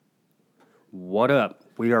What up?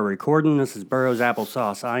 We are recording. This is Burroughs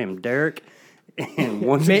Applesauce. I am Derek. And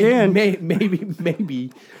once again...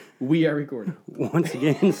 Maybe we are recording. Once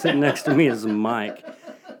again, sitting next to me is Mike.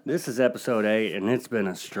 This is episode 8, and it's been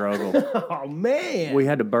a struggle. Oh, man. We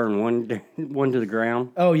had to burn one to the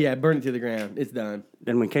ground. Oh, yeah, burn it to the ground. It's done.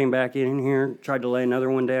 Then we came back in here, tried to lay another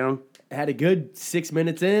one down. Had a good 6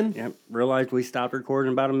 minutes in. Yep, realized we stopped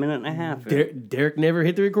recording about a minute and a half. Derek never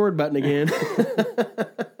hit the record button again.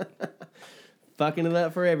 Fucking it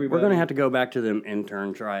up for everybody. We're going to have to go back to them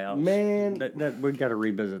intern tryouts. Man. We've got to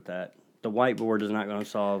revisit that. The whiteboard is not going to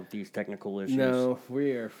solve these technical issues. No,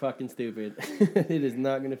 we are fucking stupid. It is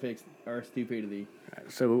not going to fix our stupidity.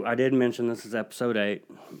 So I did mention this is episode 8.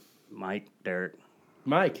 Mike, Derek.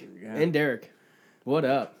 Mike and Derek, what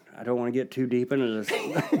up? I don't want to get too deep into this,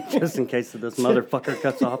 just in case this motherfucker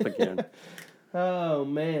cuts off again. Oh,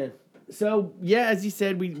 man. So, yeah, as you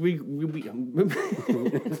said, we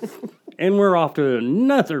And we're off to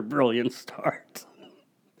another brilliant start.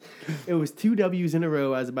 It was 2 W's in a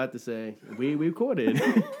row, I was about to say. We recorded.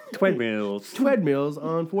 Treadmills. Treadmills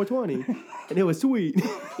on 420. And it was sweet.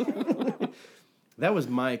 That was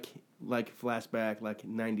Mike, like, flashback, like,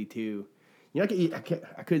 92. You know,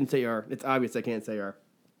 I couldn't say R. It's obvious I can't say R.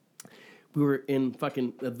 We were in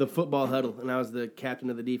fucking the football huddle, and I was the captain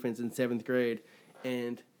of the defense in 7th grade.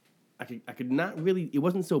 And I could not really, it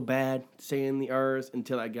wasn't so bad saying the R's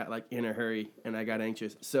until I got, like, in a hurry, and I got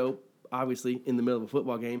anxious. So, obviously, in the middle of a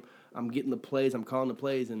football game, I'm getting the plays, I'm calling the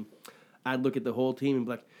plays, and I'd look at the whole team and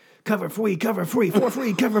be like, cover free, for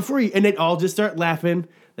free, cover free. And they'd all just start laughing.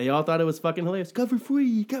 They all thought it was fucking hilarious. Cover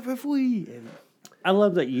free. And I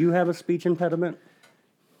love that you have a speech impediment.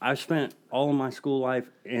 I've spent all of my school life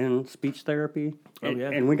in speech therapy.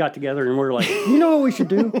 And we got together and we were like, you know what we should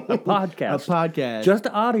do? A podcast. A podcast. Just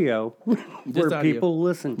audio where audio. People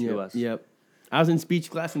listen to us. Yep. I was in speech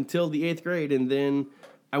class until the 8th grade, and then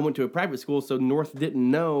I went to a private school, so North didn't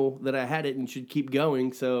know that I had it and should keep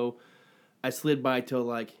going, so I slid by till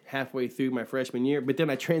like halfway through my freshman year, but then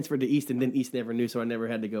I transferred to East, and then East never knew, so I never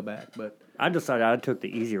had to go back. But I decided I took the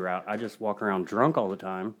easy route. I just walk around drunk all the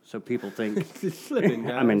time, so people think slipping,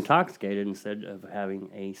 I'm intoxicated instead of having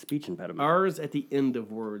a speech impediment. R's at the end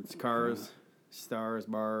of words. Cars, stars,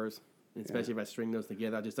 bars. Especially if I string those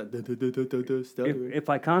together, I just like stuttering. If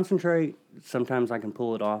I concentrate, sometimes I can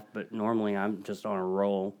pull it off, but normally I'm just on a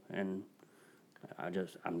roll, and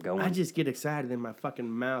I'm going. I just get excited, and my fucking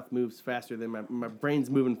mouth moves faster than my brain's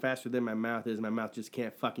moving faster than my mouth is. My mouth just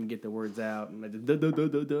can't fucking get the words out, and I just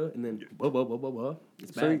and then whoa.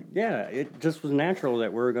 It's So bad. yeah, it just was natural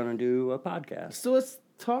that we're going to do a podcast. So let's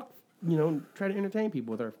talk, try to entertain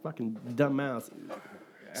people with our fucking dumb mouths.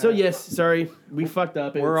 So yes, sorry, we fucked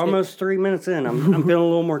up. We're almost 3 minutes in. I'm feeling a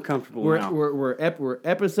little more comfortable now. We're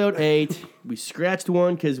episode 8. We scratched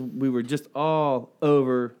one because we were just all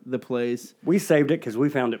over the place. We saved it because we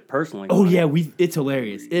found it personally. Oh yeah, it's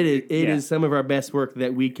hilarious. It is some of our best work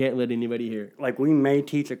that we can't let anybody hear. Like we may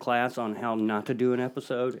teach a class on how not to do an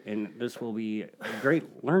episode, and this will be a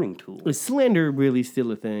great learning tool. Is slander really still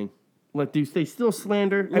a thing? Like, do they still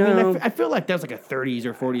slander? No. I feel like that was like a 30s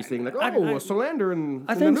or 40s thing. Like, slander in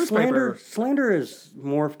I the think newspaper. slander is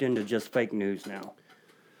morphed into just fake news now.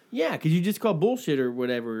 Yeah, because you just call bullshit or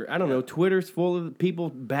whatever. I don't know. Twitter's full of people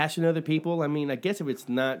bashing other people. I mean, I guess if it's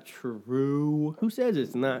not true, who says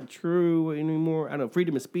it's not true anymore? I don't know,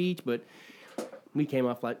 freedom of speech, but we came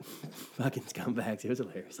off like fucking scumbags. It was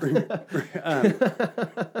hilarious.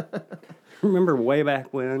 Remember way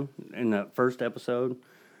back when, in the first episode,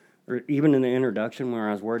 or even in the introduction where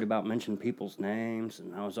I was worried about mentioning people's names,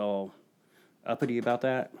 and I was all uppity about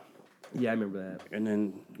that? Yeah, I remember that. And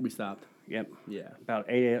then We stopped. Yep. Yeah. About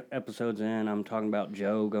 8 episodes in, I'm talking about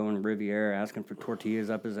Joe going to Riviera asking for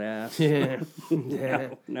tortillas up his ass. Yeah. Yeah.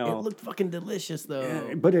 No. It looked fucking delicious, though.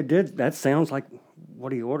 Yeah, but it did. That sounds like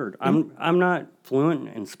what he ordered. I'm not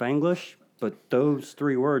fluent in Spanglish, but those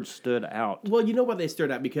 3 words stood out. Well, you know why they stood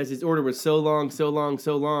out? Because his order was so long,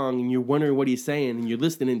 and you're wondering what he's saying, and you're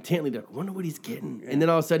listening intently to wonder what he's getting. And then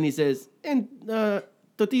all of a sudden he says, and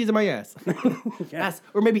tortillas in my ass. Yeah.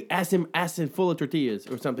 Or maybe ass in full of tortillas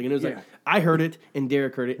or something. And it was like, I heard it, and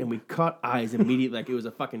Derek heard it, and we caught eyes immediately like it was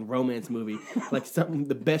a fucking romance movie. Like something,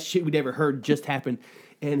 the best shit we'd ever heard just happened.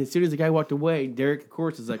 And as soon as the guy walked away, Derek, of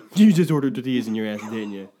course, is like, you just ordered tortillas in your ass,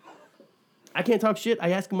 didn't you? I can't talk shit. I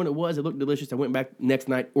asked him what it was. It looked delicious. I went back next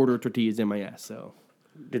night, ordered tortillas in my ass. So,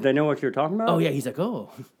 Did they know what you were talking about? oh yeah, he's like,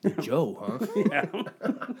 oh, Joe, huh? Yeah.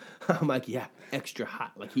 I'm like, yeah, extra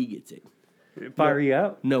hot, like he gets it. Fire you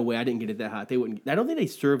out? No way, I didn't get it that hot. They wouldn't. I don't think they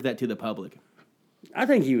served that to the public. I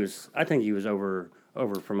think he was over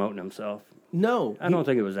promoting himself. No. I don't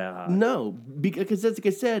think it was that hot. No, because like I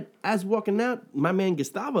said, as walking out, my man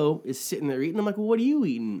Gustavo is sitting there eating. I'm like, well, what are you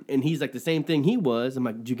eating? And he's like the same thing he was. I'm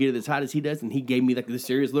like, did you get it as hot as he does? And he gave me like the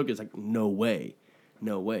serious look. It's like, no way.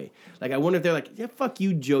 No way. Like, I wonder if they're like, yeah, fuck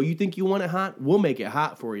you, Joe. You think you want it hot? We'll make it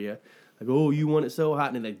hot for you. Like, oh, you want it so hot?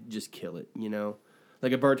 And then they just kill it, you know?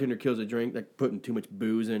 Like a bartender kills a drink, like putting too much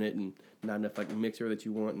booze in it and not enough like mixer that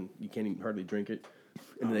you want, and you can't even hardly drink it.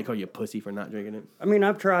 And then they call you a pussy for not drinking it. I mean,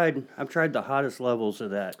 I've tried the hottest levels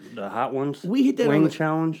of that, the hot ones. We hit that wing on the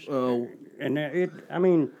challenge. Oh, and I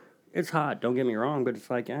mean, it's hot. Don't get me wrong, but it's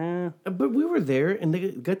like, But we were there, and they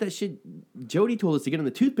got that shit. Jody told us to get on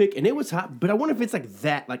the toothpick, and it was hot. But I wonder if it's like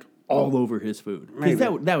that, like all over his food, because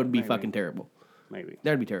that would be fucking terrible. Maybe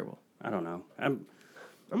that would be terrible. I don't know. I'm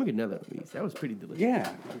gonna get another one of these. That was pretty delicious.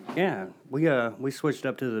 Yeah. We switched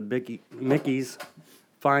up to the Mickey's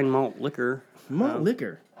fine malt liquor. Malt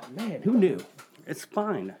liquor, man, who knew? It's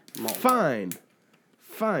fine. Fine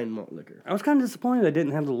malt liquor. I was kind of disappointed they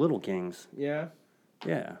didn't have the Little Kings. Yeah.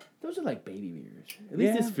 Those are like baby beers. At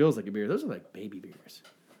least this feels like a beer. Those are like baby beers.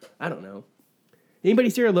 I don't know. Anybody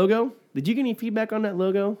see our logo? Did you get any feedback on that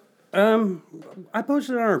logo? I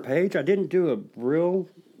posted it on our page. I didn't do a real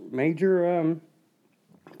major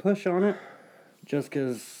push on it, just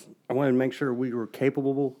because I wanted to make sure we were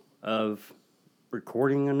capable of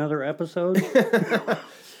recording another episode.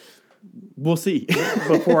 We'll see.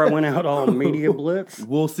 Before I went out on Media Blitz.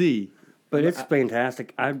 We'll see. But it's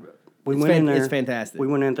fantastic. We went in there. It's fantastic. We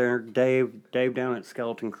went in there. Dave down at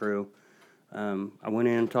Skeleton Crew. I went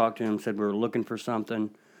in, talked to him, said we were looking for something.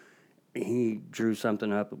 He drew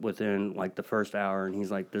something up within like the first hour, and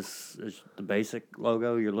he's like, "This is the basic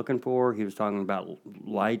logo you're looking for." He was talking about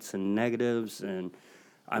lights and negatives, and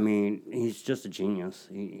I mean, he's just a genius.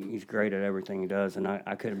 He's great at everything he does, and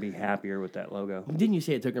I couldn't be happier with that logo. Didn't you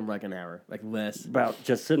say it took him like an hour, like less? About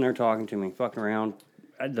just sitting there talking to me, fucking around.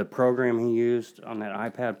 The program he used on that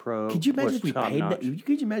iPad Pro. Could you imagine if we paid notch. that?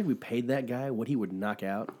 Could you imagine if we paid that guy what he would knock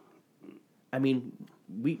out? I mean,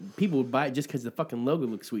 people would buy it just because the fucking logo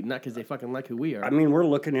looks sweet, not because they fucking like who we are. I mean, we're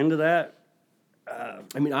looking into that.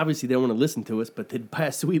 I mean, obviously they don't want to listen to us, but they'd buy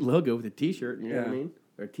a sweet logo with a T-shirt. You know what I mean?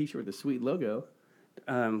 Or a T-shirt with a sweet logo.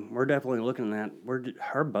 We're definitely looking at that.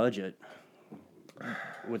 Our budget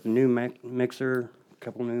with a new mixer, a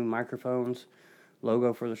couple new microphones,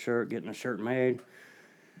 logo for the shirt, getting a shirt made.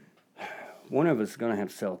 One of us is going to have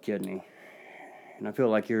to sell a kidney. And I feel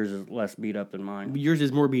like yours is less beat up than mine. Yours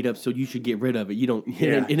is more beat up, so you should get rid of it. You don't.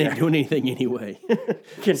 It ain't doing anything anyway.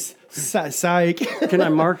 Psych. Can I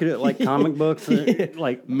market it like comic books?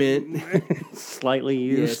 Like mint, slightly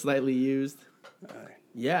used. Yeah, slightly used.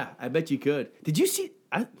 Yeah, I bet you could. Did you see?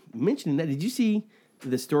 I mentioned that. Did you see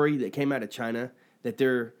the story that came out of China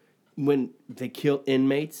that when they kill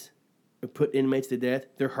inmates or put inmates to death,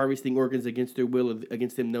 they're harvesting organs against their will,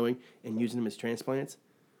 against them knowing, and using them as transplants?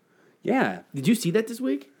 Yeah. Did you see that this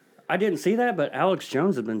week? I didn't see that, but Alex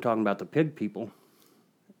Jones has been talking about the pig people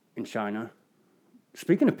in China.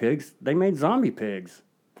 Speaking of pigs, they made zombie pigs.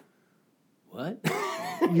 What?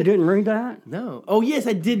 You didn't read that? No. Oh, yes,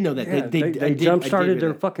 I did know that. Yeah, they jump-started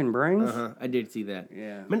their fucking brains? Uh-huh. I did see that.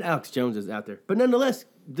 Yeah. I mean, Alex Jones is out there. But nonetheless,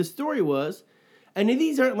 the story was... And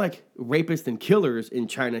these aren't like rapists and killers in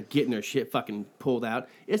China getting their shit fucking pulled out.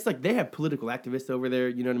 It's like they have political activists over there,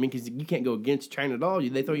 you know what I mean? Because you can't go against China at all.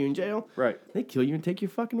 They throw you in jail. Right. They kill you and take your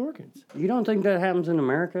fucking organs. You don't think that happens in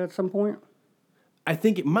America at some point? I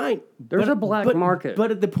think it might. There's a black market.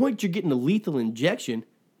 But at the point you're getting a lethal injection,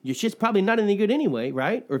 your shit's probably not any good anyway,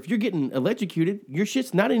 right? Or if you're getting electrocuted, your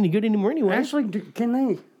shit's not any good anymore anyway. Actually, is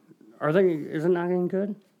it not any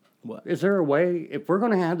good? What? Is there a way, if we're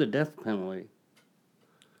going to have the death penalty,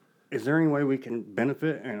 is there any way we can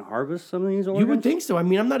benefit and harvest some of these organs? You would think so. I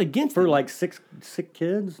mean, I'm not against it. For like sick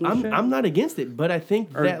kids and shit? I'm not against it, but I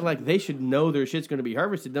think that like they should know their shit's going to be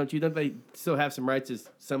harvested, don't you? Don't they still have some rights as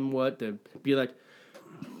somewhat to be like,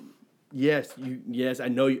 yes, I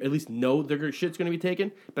know you at least know their shit's going to be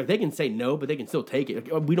taken. Like they can say no, but they can still take it. Like,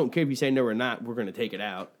 oh, we don't care if you say no or not. We're going to take it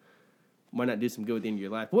out. Why not do some good at the end of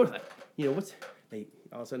your life? What if,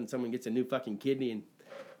 all of a sudden someone gets a new fucking kidney and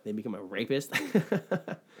they become a rapist?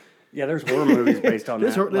 Yeah, there's horror movies based on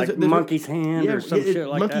that. There's Monkey's Hand or some shit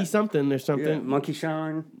like Monkey that. Something or something. Yeah, Monkey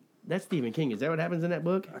Shine. That's Stephen King. Is that what happens in that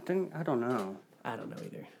book? I don't know. I don't know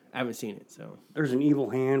either. I haven't seen it, so. There's an evil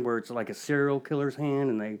hand where it's like a serial killer's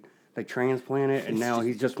hand, and They transplant it, and now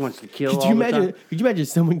he just wants to kill Could all you the imagine? time. Could you imagine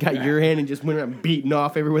someone got your hand and just went around beating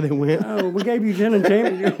off everywhere they went? Oh, we gave you Jen and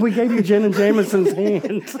Jameson's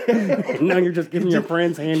hands. And now you're just giving your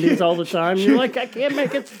friends handies all the time. You're like, I can't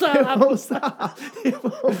make it It stop. won't stop.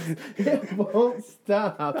 It won't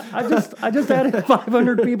stop. I just added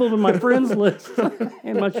 500 people to my friends list,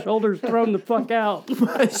 and my shoulder's thrown the fuck out.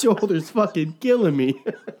 My shoulder's fucking killing me.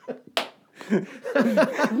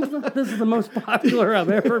 This is the most popular I've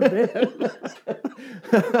ever been.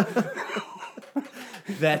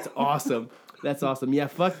 That's awesome. That's awesome. Yeah,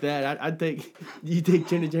 fuck that. I'd think you take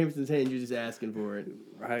Jenna Jameson's hand, you're just asking for it.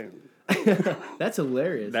 Right. That's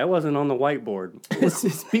hilarious. That wasn't on the whiteboard.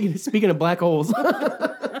 Speaking of black holes,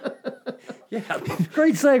 Yeah,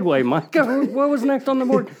 great segue, Mike. What was next on the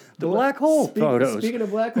board? The black hole photos. Speaking of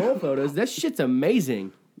black hole photos, that shit's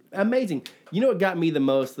amazing. Amazing. You know what got me the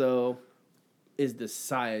most though is the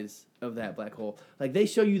size of that black hole. Like they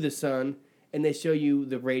show you the sun and they show you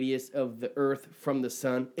the radius of the Earth from the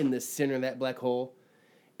sun in the center of that black hole,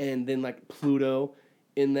 and then like Pluto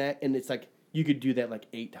in that, and it's like you could do that like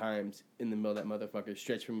 8 times in the middle of that motherfucker,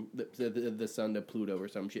 stretch from the sun to Pluto or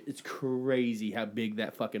some shit. It's crazy how big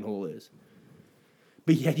that fucking hole is.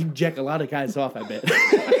 But yeah, you jack a lot of guys off, I bet.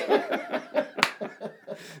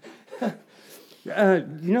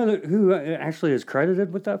 You know who actually is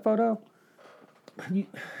credited with that photo?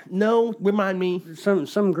 No, remind me.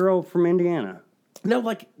 Some girl from Indiana. No,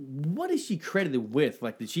 like, what is she credited with?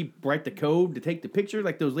 Like, did she write the code to take the picture,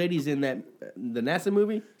 like those ladies in that the NASA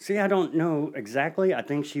movie? See, I don't know exactly. I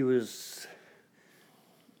think she was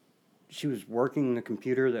working the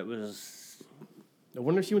computer that was. I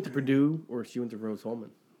wonder if she went to Purdue or if she went to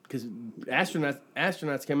Rose-Hulman. Because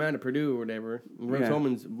astronauts come out of Purdue or whatever.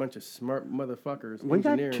 Rose-Hulman's a bunch of smart motherfuckers. We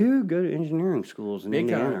got 2 good engineering schools in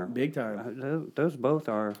Indiana. Big time. Those both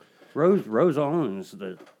are. Rose-Hulman is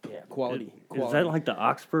the. Yeah, quality. Is that like the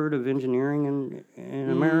Oxford of engineering in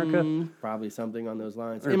America? Probably something on those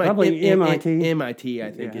lines. Or probably MIT. MIT,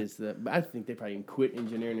 I think, Yeah. is the. But I think they probably can quit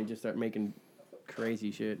engineering and just start making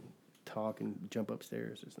crazy shit, talk and jump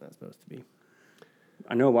upstairs. It's not supposed to be.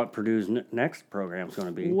 I know what Purdue's next program's going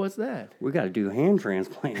to be. What's that? We got to do hand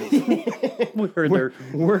transplants. We heard We're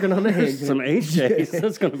working on the hand. some HJs.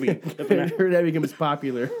 That's going to be. I heard that becomes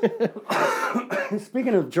popular.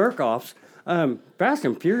 Speaking of jerk offs, Fast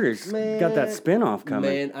and Furious got that spin-off coming.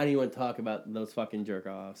 Man, I don't even want to talk about those fucking jerk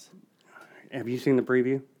offs. Have you seen the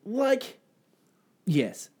preview? Like,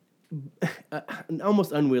 yes,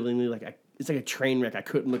 almost unwillingly. Like, it's like a train wreck. I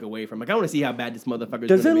couldn't look away from. Like, I want to see how bad this motherfucker is.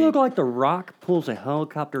 Does it be. look like The Rock pulls a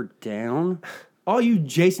helicopter down? All you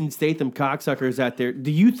Jason Statham cocksuckers out there, do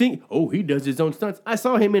you think, oh, he does his own stunts? I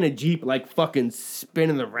saw him in a Jeep, like, fucking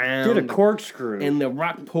spinning around. Did a corkscrew. And The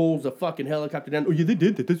Rock pulls a fucking helicopter down. Oh, yeah, they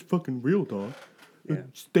did that. That's fucking real, dog. Yeah.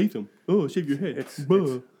 Statham. Oh, shave your head.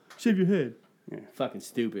 Shave your head. Yeah. Fucking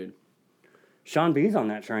stupid. Sean B's on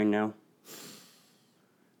that train now.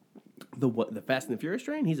 The what? The Fast and the Furious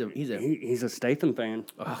train? He's He's a Statham fan.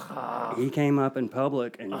 He came up in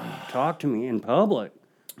public and talked to me in public.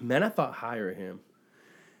 Man, I thought higher of him.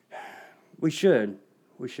 We should.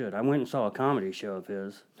 I went and saw a comedy show of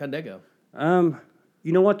his. How'd that go?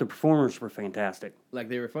 You know what? The performers were fantastic. Like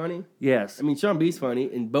they were funny? Yes. I mean, Sean B's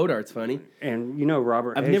funny and Bodart's funny. And you know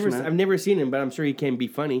Robert I've never seen him, but I'm sure he can be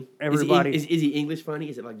funny. Everybody is he English funny?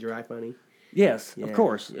 Is it like dry funny? Yes, Yeah, of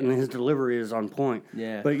course. yeah. And his delivery is on point.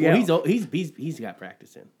 Yeah, But yeah, well, he's got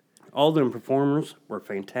practice in. all them performers were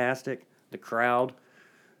fantastic. The crowd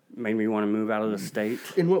made me want to move out of the state.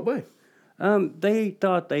 In what way? They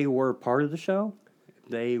thought they were part of the show.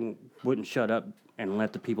 They wouldn't shut up and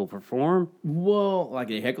let the people perform. Well, like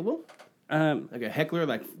a heckler? Like a heckler,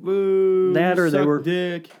 like That or they suck were-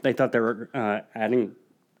 dick. They thought they were adding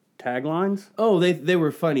taglines. Oh, they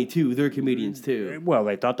were funny too. They're comedians too. Well,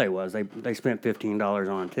 they thought they was. They spent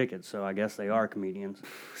 $15 on tickets, so I guess they are comedians.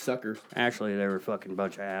 Suckers. Actually, they were a fucking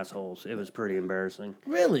bunch of assholes. It was pretty embarrassing.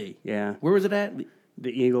 Really? Yeah. Where was it at?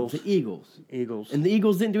 The Eagles. The Eagles. Eagles. And the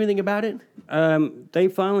Eagles didn't do anything about it? They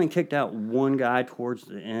finally kicked out one guy towards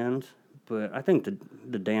the end, but I think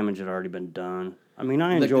the damage had already been done. I mean,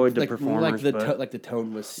 I enjoyed the performers, but like the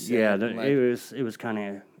tone was set. yeah, like, it was kind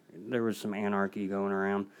of, there was some anarchy going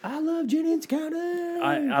around. I love Jennings County.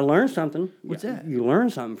 I learned something. What's that? You learn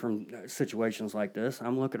something from situations like this.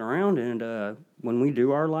 I'm looking around, and when we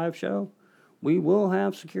do our live show, we will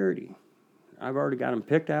have security. I've already got them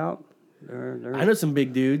picked out. I know some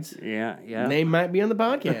big dudes. Yeah. Name might be on the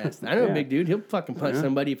podcast. I know Yeah. a big dude. He'll fucking punch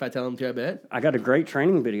somebody if I tell him to, I bet. I got a great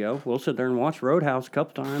training video. We'll sit there and watch Roadhouse a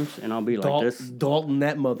couple times, and I'll be like this. Dalton,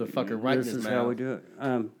 that motherfucker, right in This his is mouth. how we do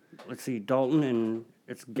it. Let's see, Dalton and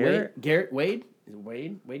it's Garrett. Garrett Wade? Is it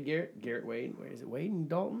Wade? Wade Garrett? Garrett Wade? Wait, is it Wade and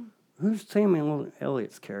Dalton? Who's Samuel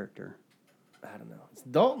Elliott's character? I don't know. It's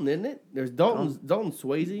Dalton, isn't it? There's Dalton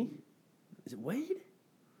Swayze. Is it Wade?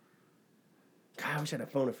 God, I wish I had a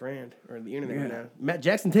phone a friend or the internet right now. Matt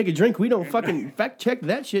Jackson, take a drink. We don't fucking fact check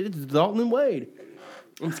that shit. It's Dalton and Wade.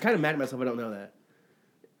 I'm just kind of mad at myself I don't know that.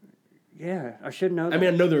 Yeah, I should know that. I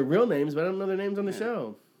mean, I know their real names, but I don't know their names on the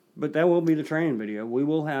show. But that will be the training video. We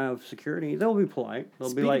will have security. They'll be polite.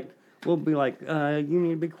 We'll be like, you need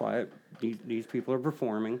to be quiet. These people are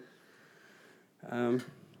performing.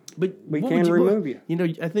 But we can remove you. You know,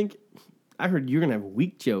 I heard you're gonna have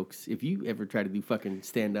weak jokes if you ever try to do fucking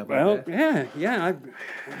stand up. Well, like that. yeah.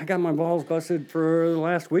 I got my balls busted for the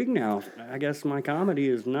last week now. I guess my comedy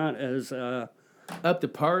is not as up to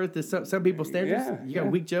par with some people's standards. Yeah, you got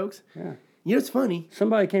weak jokes. Yeah. You know, it's funny.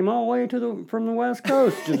 Somebody came all the way from the West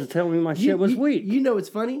Coast just to tell me my shit was weak. You know, it's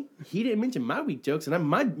funny. He didn't mention my weak jokes, and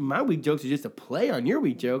my weak jokes are just a play on your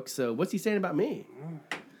weak jokes. So what's he saying about me?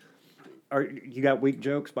 You got weak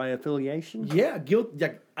jokes by affiliation? Yeah, guilt.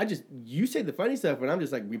 Like, you say the funny stuff, and I'm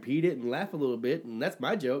just like repeat it and laugh a little bit, and that's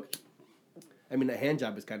my joke. I mean, the hand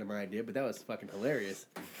job is kind of my idea, but that was fucking hilarious.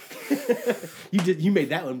 You made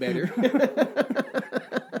that one better.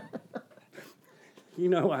 You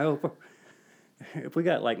know, I hope if we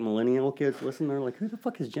got like millennial kids listening, they're like, "Who the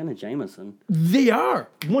fuck is Jenna Jameson?" They are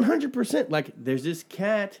 100%. Like, there's this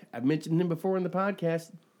cat. I've mentioned him before in the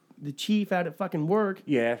podcast. The chief out at fucking work.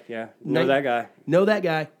 Yeah. Know that guy. Know that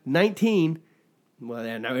guy. 19. Well,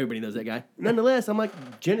 yeah, now everybody knows that guy. Nonetheless, I'm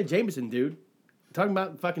like, Jenna Jameson, dude. Talking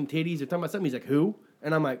about fucking titties or talking about something. He's like, who?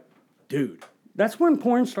 And I'm like, dude. That's when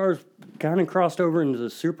porn stars kind of crossed over into the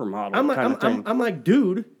supermodel kind of thing. I'm like,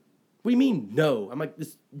 dude, what do you mean, no? I'm like,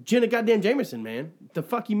 this Jenna goddamn Jameson, man. The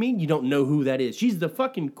fuck you mean you don't know who that is? She's the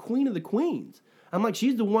fucking queen of the queens. I'm like,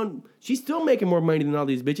 she's the one. She's still making more money than all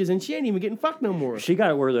these bitches, and she ain't even getting fucked no more. She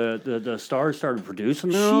got it where the stars started producing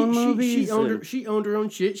their own movies. She owned her own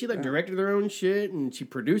shit. She directed her own shit, and she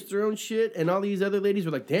produced her own shit. And all these other ladies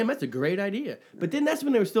were like, "Damn, that's a great idea." But then that's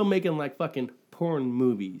when they were still making like fucking porn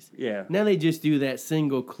movies. Yeah. Now they just do that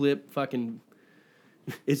single clip fucking.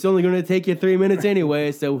 It's only going to take you 3 minutes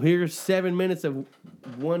anyway, so here's 7 minutes of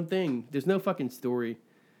one thing. There's no fucking story.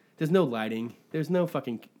 There's no lighting. There's no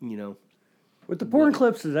fucking With the porn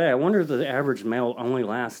clips today, I wonder if the average male only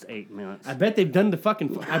lasts 8 minutes. I bet they've done the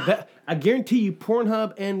fucking. I guarantee you,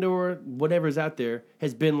 Pornhub and or whatever's out there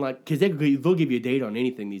has been like, because they'll give you a date on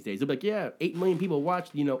anything these days. They'll be like, yeah, 8 million people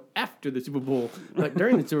watched, after the Super Bowl, but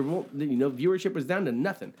during the Super Bowl, viewership was down to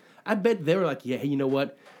nothing. I bet they were like, yeah, hey, you know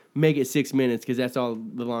what? Make it 6 minutes because that's all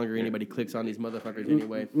the longer anybody clicks on these motherfuckers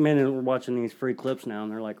anyway. Men are watching these free clips now,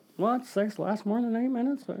 and they're like, "What? Sex lasts more than 8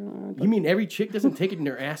 minutes?" You mean every chick doesn't take it in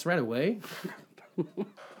their ass right away?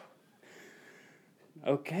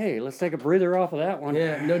 Okay, let's take a breather off of that one.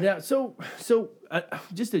 Yeah, no doubt. So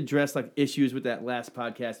just to address like issues with that last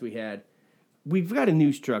podcast we had. We've got a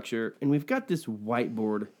new structure, and we've got this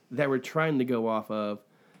whiteboard that we're trying to go off of,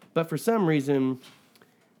 but for some reason,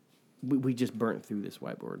 we just burnt through this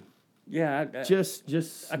whiteboard. Yeah, just.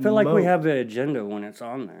 I feel like we have the agenda when it's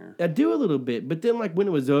on there. I do a little bit, but then like when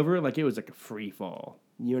it was over, like it was like a free fall.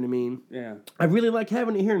 You know what I mean? Yeah. I really like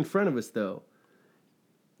having it here in front of us, though.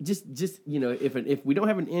 Just if we don't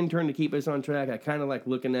have an intern to keep us on track, I kind of like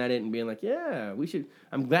looking at it and being like, yeah, we should.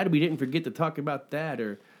 I'm glad we didn't forget to talk about that,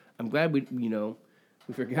 or I'm glad we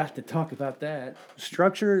forgot to talk about that.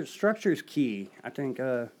 Structure is key. I think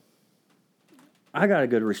I got a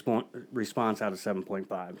good response out of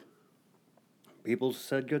 7.5. People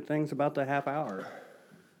said good things about the half hour.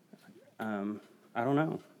 I don't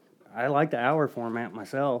know. I like the hour format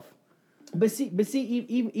myself. But see,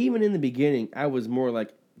 even in the beginning, I was more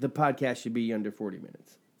like the podcast should be under 40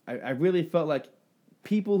 minutes. I really felt like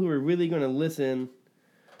people who are really going to listen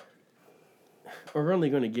are only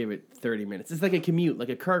going to give it 30 minutes. It's like a commute, like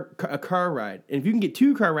a car ride. And if you can get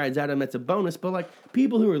 2 car rides out of them, that's a bonus. But like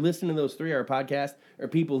people who are listening to those 3-hour podcasts are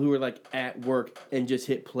people who are like at work and just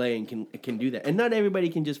hit play and can do that. And not everybody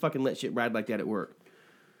can just fucking let shit ride like that at work.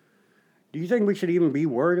 Do you think we should even be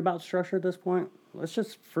worried about structure at this point? Let's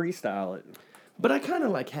just freestyle it. But I kind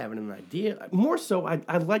of like having an idea. More so,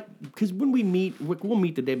 I like, because when we meet, we'll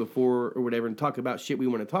meet the day before or whatever and talk about shit we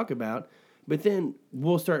want to talk about. But then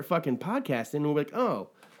we'll start fucking podcasting and we're like, oh,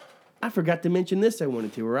 I forgot to mention this I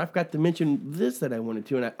wanted to, or I forgot to mention this that I wanted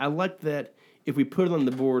to. And I like that if we put it on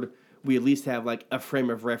the board, we at least have like a frame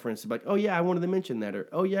of reference. Like, oh yeah, I wanted to mention that, or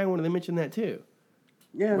oh yeah, I wanted to mention that too.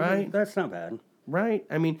 Yeah, right? That's not bad. Right?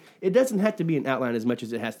 I mean, it doesn't have to be an outline as much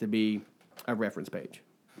as it has to be a reference page.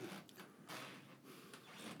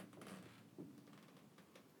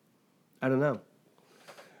 I don't know.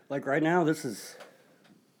 Like right now, this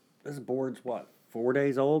board's what, 4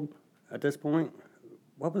 days old at this point?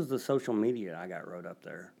 What was the social media I got wrote up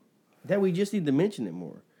there? That we just need to mention it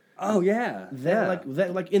more. Oh yeah,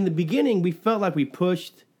 Like in the beginning, we felt like we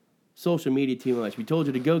pushed social media too much. We told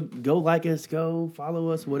you to go like us, go follow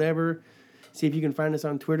us, whatever. See if you can find us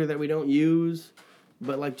on Twitter that we don't use.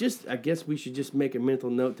 But like, I guess we should just make a mental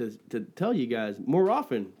note to tell you guys more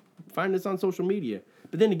often. Find us on social media.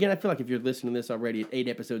 But then again, I feel like if you're listening to this already at 8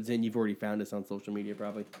 episodes in, you've already found us on social media,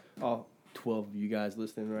 probably. All 12 of you guys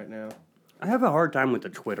listening right now. I have a hard time with the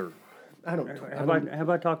Twitter. Have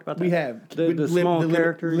I talked about that? We have the small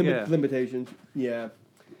character limitations. Yeah,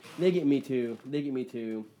 they get me too.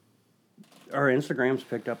 Our Instagram's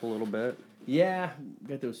picked up a little bit. Yeah,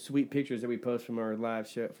 got those sweet pictures that we post from our live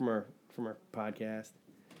show from our podcast.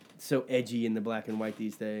 It's so edgy in the black and white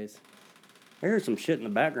these days. I hear some shit in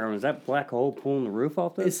the background. Is that black hole pulling the roof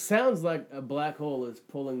off this? It sounds like a black hole is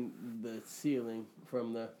pulling the ceiling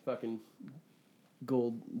from the fucking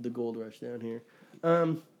gold rush down here.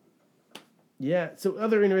 Yeah. So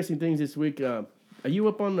other interesting things this week. Are you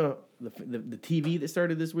up on the TV that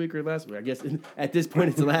started this week or last week? I guess at this point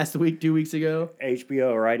it's last week, 2 weeks ago.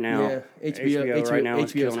 HBO right now. Yeah, HBO right now.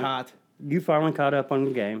 HBO's hot. You finally caught up on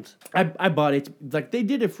the games. I bought it. Like they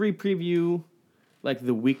did a free preview like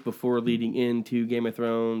the week before leading into Game of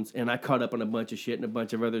Thrones, and I caught up on a bunch of shit and a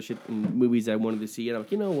bunch of other shit and movies I wanted to see, and I'm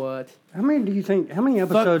like, you know what? How many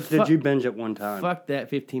episodes did you binge at one time? Fuck that,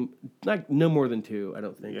 15, like no more than 2, I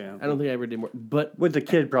don't think. Yeah. I don't think I ever did more, but... With the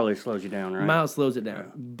kid probably slows you down, right? Miles slows it down.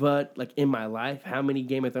 Yeah. But, like, in my life, how many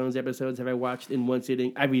Game of Thrones episodes have I watched in one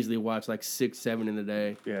sitting? I've easily watched, like, 6, 7 in a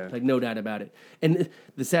day. Yeah. Like, no doubt about it. And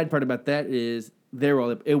the sad part about that is...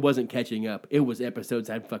 it wasn't catching up. It was episodes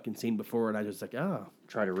I'd fucking seen before, and I was just like, oh.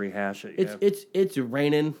 Try to rehash it. It's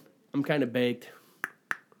raining. I'm kind of baked.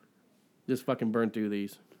 Just fucking burn through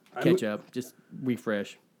these. Catch up. Just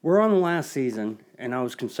refresh. We're on the last season, and I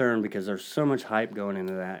was concerned because there's so much hype going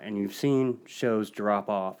into that, and you've seen shows drop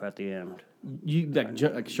off at the end. You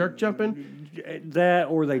like shark jumping? That,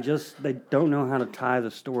 or they don't know how to tie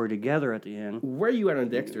the story together at the end. Where are you at on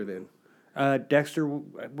Dexter then? Dexter,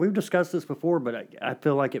 we've discussed this before, but I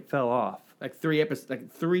feel like it fell off. Like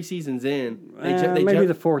 3 seasons in, maybe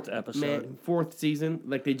the 4th episode, 4th season,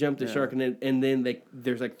 like they jumped the shark, and then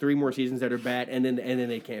there's like 3 more seasons that are bad, and then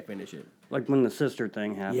they can't finish it. Like when the sister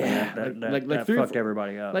thing happened, that fucked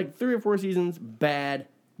everybody up. Like 3 or 4 seasons bad,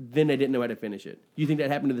 then they didn't know how to finish it. You think that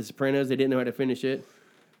happened to The Sopranos? They didn't know how to finish it.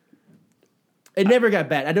 It never got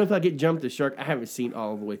bad. I don't feel like it jumped the shark. I haven't seen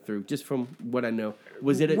all the way through, just from what I know.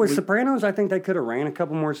 With Sopranos, I think they could have ran a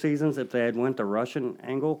couple more seasons if they had went the Russian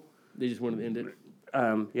angle. They just wanted to end it?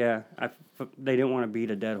 Yeah. They didn't want to beat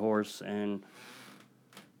a dead horse, and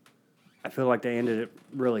I feel like they ended it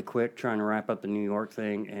really quick trying to wrap up the New York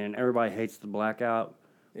thing, and everybody hates the blackout.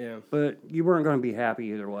 Yeah. But you weren't going to be happy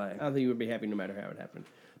either way. I don't think you would be happy no matter how it happened.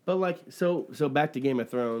 But, like, so back to Game of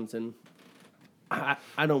Thrones, and...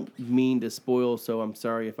 I don't mean to spoil, so I'm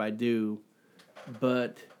sorry if I do,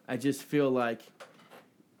 but I just feel like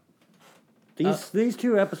these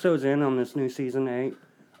 2 episodes in on this new season 8,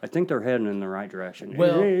 I think they're heading in the right direction.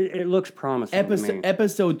 Well, it looks promising.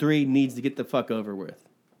 Episode 3 needs to get the fuck over with.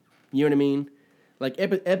 You know what I mean? Like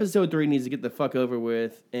episode 3 needs to get the fuck over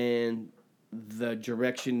with, and the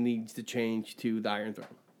direction needs to change to the Iron Throne.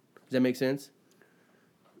 Does that make sense?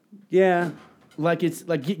 Yeah. Like it's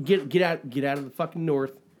like get out of the fucking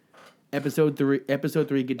North. Episode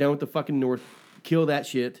 3, get down with the fucking North, kill that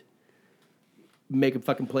shit, make a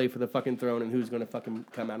fucking play for the fucking throne, and who's gonna fucking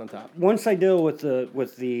come out on top. Once they deal with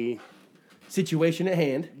the situation at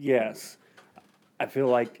hand. Yes. I feel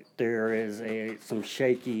like there is some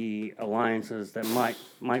shaky alliances that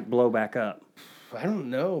might blow back up. I don't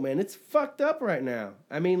know, man. It's fucked up right now.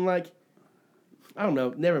 I mean, like, I don't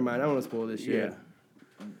know. Never mind. I don't want to spoil this shit. Yeah.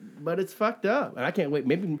 But it's fucked up, and I can't wait.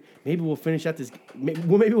 Maybe we'll finish out this. Maybe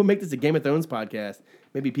we'll make this a Game of Thrones podcast.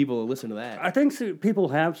 Maybe people will listen to that. I think people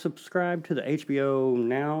have subscribed to the HBO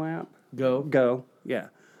Now app. Go, yeah.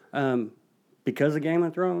 Because of Game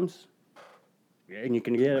of Thrones, and you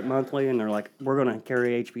can get it monthly. And they're like, we're going to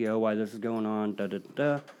carry HBO while this is going on. Da da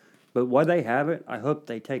da. But while they have it, I hope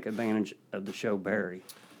they take advantage of the show Barry.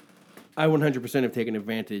 I 100% have taken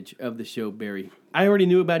advantage of the show Barry. I already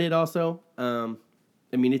knew about it also.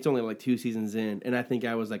 I mean, it's only like 2 seasons in, and I think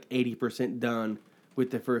I was like 80% done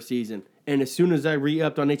with the first season. And as soon as I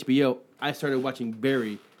re-upped on HBO, I started watching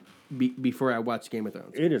Barry before I watched Game of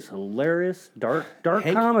Thrones. It is hilarious. Dark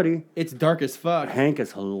Hank- comedy. It's dark as fuck. Hank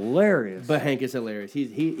is hilarious. But Hank is hilarious.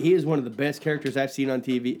 He is one of the best characters I've seen on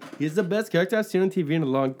TV. He's the best character I've seen on TV in a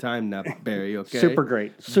long time now, Barry. Okay, Super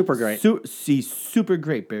great. He's super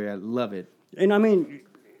great, Barry. I love it. And I mean,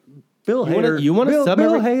 Bill You wanna- Hader. you wanna Bill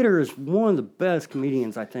submarine- Hader is one of the best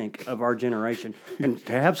comedians I think of our generation, and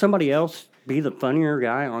to have somebody else be the funnier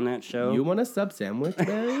guy on that show. You want a sub sandwich,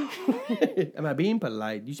 Barry? Am I being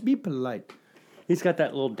polite? You should be polite. He's got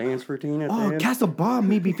that little dance routine at the Oh, end. Castle Bob,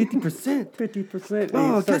 maybe 50%. 50%.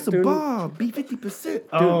 Oh, Castle Bob, be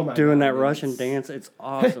 50%. Doing that Russian dance. It's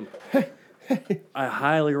awesome. I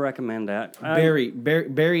highly recommend that.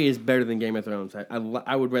 Barry is better than Game of Thrones.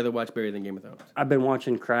 I would rather watch Barry than Game of Thrones. I've been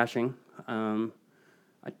watching Crashing.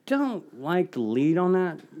 I don't like the lead on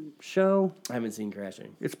that show. I haven't seen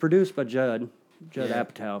Crashing. It's produced by Judd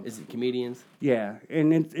Apatow. Is it comedians? Yeah,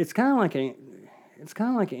 and it's kind of like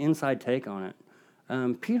an inside take on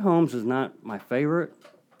it. Pete Holmes is not my favorite,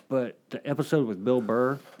 but the episode with Bill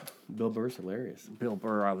Burr, Bill Burr's hilarious.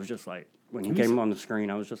 I was just like, when he came on the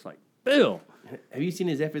screen, I was just like, Bill. Have you seen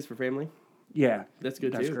his F is for Family? Yeah, That's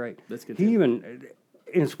good That's too. great. That's good He too. even, and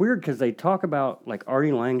it's weird because they talk about like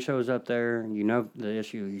Artie Lang shows up there, and you know the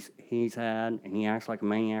issue he's had, and he acts like a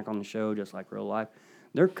maniac on the show, just like real life.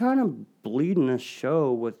 They're kind of bleeding this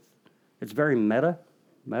show with, it's very meta,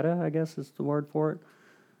 I guess is the word for it.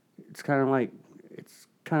 It's kind of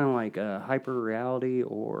like a hyper reality,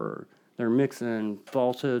 or they're mixing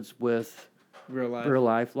falsehoods with Real life. real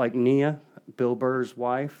life, like Nia, Bill Burr's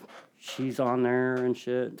wife. She's on there and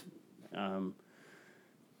shit.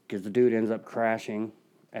 Because the dude ends up crashing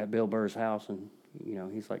at Bill Burr's house, and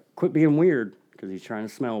he's like, "Quit being weird," because he's trying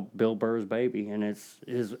to smell Bill Burr's baby, and it's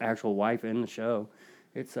his actual wife in the show.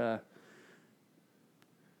 It's That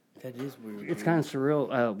is weird. it's kind of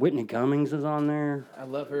surreal. Whitney Cummings is on there I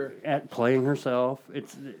love her. at playing herself.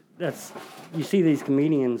 That's you see these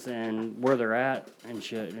comedians and where they're at and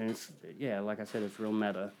shit, and it's like I said, it's real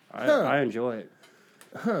meta. I enjoy it.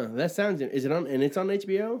 Huh? That sounds. Is it on? And it's on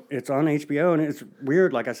HBO. It's on HBO, and it's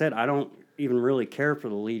weird. Like I said, I don't even really care for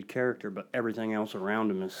the lead character, but everything else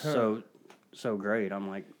around him is so great. I'm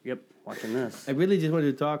like, yep, watching this. I really just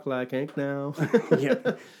wanted to talk like Hank now.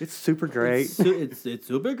 Yep, it's super great. It's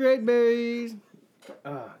super great, Barry.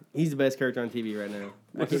 He's the best character on TV right now.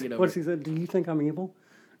 I can't get over What's it. he said? Do you think I'm evil?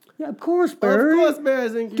 Yeah, of course, Barry. Of course, Barry. I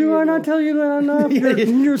think Do I not tell you that enough?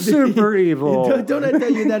 You're super evil. Don't I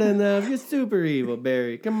tell you that enough? You're super evil,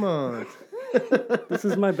 Barry. Come on. This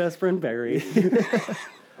is my best friend, Barry.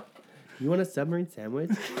 You want a submarine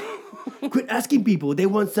sandwich? Quit asking people. They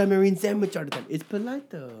want submarine sandwich all the time. It's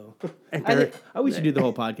polite, though. I wish you do the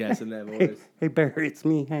whole podcast in that voice. Hey, Barry, it's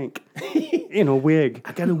me, Hank, in a wig.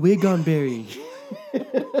 I got a wig on, Barry.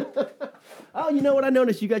 Oh, you know what I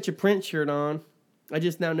noticed? You got your Prince shirt on. I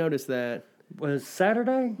just now noticed that. Was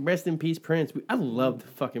Saturday? Rest in peace, Prince. I loved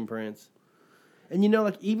fucking Prince. And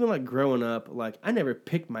even like growing up, like I never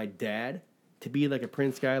picked my dad to be like a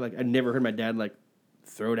Prince guy. Like I never heard my dad like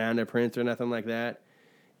throw down to Prince or nothing like that.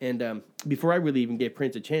 And before I really even gave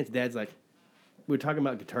Prince a chance, Dad's like, we were talking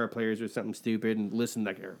about guitar players or something stupid and listen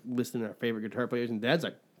to our favorite guitar players, and Dad's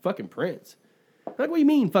like, fucking Prince. I'm like, what do you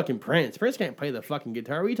mean fucking Prince? Prince can't play the fucking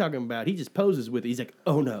guitar. What are you talking about? He just poses with it. He's like,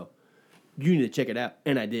 oh no, you need to check it out.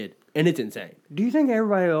 And I did. And it's insane. Do you think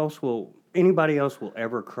anybody else will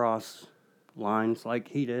ever cross lines like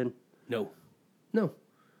he did? No.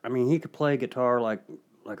 I mean, he could play guitar like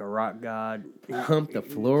a rock god. Hump the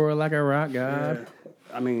floor like a rock god.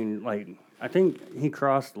 I mean, I think he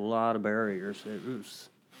crossed a lot of barriers.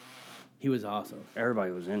 He was awesome.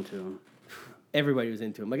 Everybody was into him. Everybody was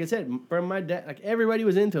into him. Like I said, from my dad, like everybody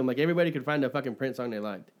was into him. Like everybody could find a fucking Prince song they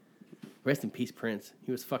liked. Rest in peace, Prince.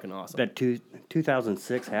 He was fucking awesome. That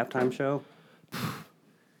 2006 halftime show?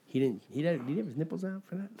 Did he have his nipples out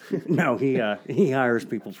for that? No, he hires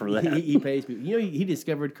people for that. he pays people. You know, he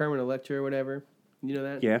discovered Carmen Electra or whatever. You know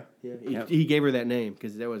that? Yeah. Yeah. Yep. He gave her that name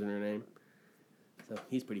because that wasn't her name. So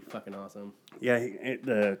he's pretty fucking awesome. Yeah,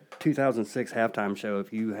 the 2006 halftime show,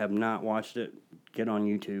 if you have not watched it, get on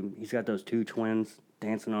YouTube. He's got those two twins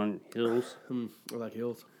dancing on hills, I like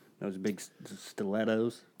hills. those big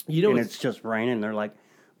stilettos. You know and what's- it's just raining. They're like,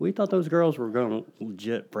 we thought those girls were going to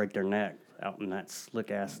legit break their neck out in that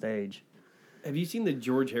slick-ass stage. Have you seen the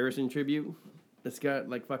George Harrison tribute? It's got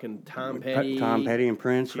like fucking Tom Petty. Tom Petty and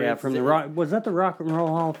Prince, yeah, Prince from the and- rock. Was that the Rock and Roll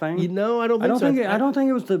Hall of Fame? You know, I don't I think don't so. think I don't think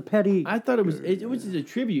it was the Petty. I thought it was just a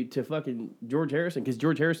tribute to fucking George Harrison because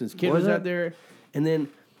George Harrison's kid was Was it? out there, and then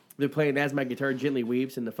they're playing "As My Guitar Gently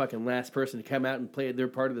Weeps," and the fucking last person to come out and play their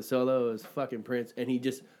part of the solo is fucking Prince, and he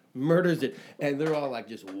just murders it, and they're all like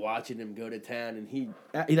just watching him go to town, and he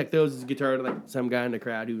like throws his guitar to like some guy in the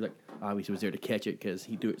crowd who like obviously was there to catch it because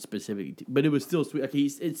he threw it specifically, but it was still sweet. Like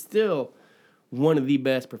it's still one of the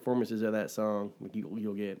best performances of that song. Like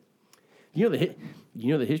you'll get. You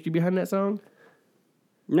know the history behind that song?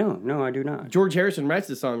 No, I do not. George Harrison writes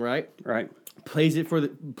the song, right? Right. Plays it for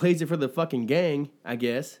the fucking gang, I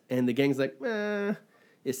guess, and the gang's like,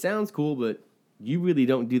 it sounds cool, but you really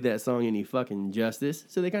don't do that song any fucking justice.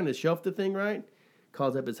 So they kind of shelf the thing, right?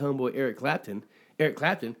 Calls up his homeboy Eric Clapton. Eric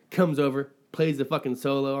Clapton comes over, plays the fucking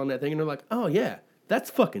solo on that thing, and they're like, oh yeah, that's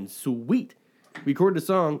fucking sweet. Record the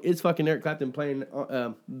song. It's fucking Eric Clapton playing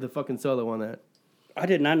the fucking solo on that. I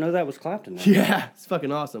did not know that was Clapton. Though. Yeah, it's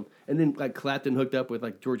fucking awesome. And then like Clapton hooked up with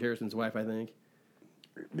like George Harrison's wife, I think.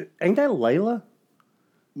 Ain't that Layla?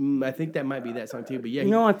 I think that might be that song too. But yeah,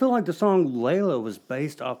 I feel like the song Layla was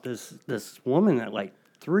based off this woman that like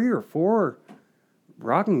 3 or 4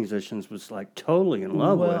 rock musicians was like totally in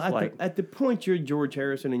love with. At the point you're George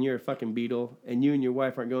Harrison and you're a fucking Beatle and you and your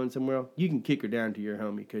wife aren't going somewhere else, you can kick her down to your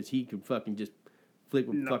homie because he could fucking just flick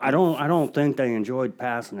with fucking. I don't think they enjoyed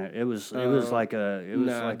passing it. It was like a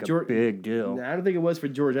big deal. Nah, I don't think it was for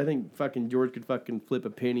George. I think fucking George could fucking flip a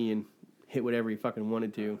penny and hit whatever he fucking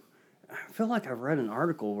wanted to. I feel like I read an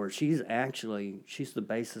article where she's the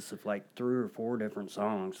basis of like 3 or 4 different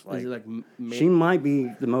songs. Like, is it like she might be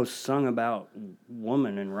the most sung about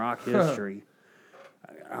woman in rock history.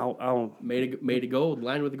 I'll made of gold,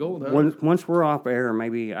 lined with the gold. Huh? Once we're off air,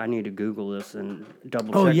 maybe I need to Google this and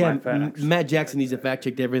double check my facts. Matt Jackson needs to fact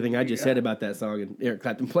check everything I just said about that song and Eric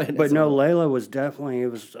Clapton playing. But no, Layla was definitely it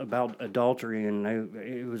was about adultery and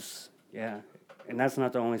it was and that's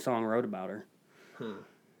not the only song wrote about her.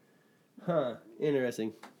 Huh.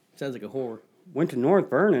 Interesting. Sounds like a whore. Went to North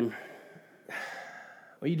Vernon.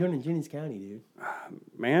 What are you doing in Jennings County, dude?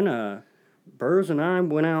 Man, Burroughs and I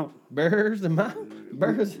went out. Burroughs and I.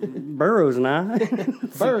 Burroughs and I.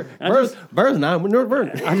 Burroughs and I went to North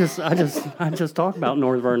Vernon. I just talked about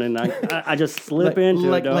North Vernon. I just slip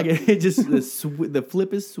into it. Like it just the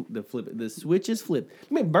switch is flipped.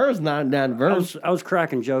 I mean, Burroughs and I down Vernon. I was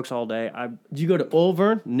cracking jokes all day. Did you go to Old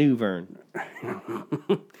Vern, New Vern?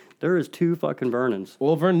 There is 2 fucking Vernons.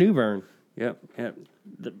 Old Vern, New Vern. Yep.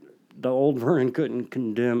 The old Vernon couldn't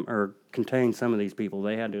contain some of these people.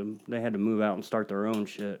 They had to move out and start their own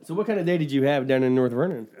shit. So what kind of day did you have down in North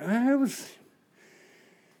Vernon? It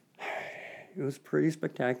was pretty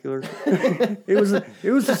spectacular. It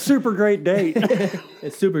was a super great date.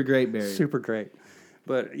 It's super great, Barry. Super great.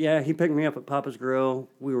 But yeah, he picked me up at Papa's Grill.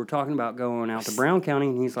 We were talking about going out to Brown County,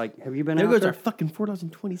 and he's like, "Have you been out there?" There goes our fucking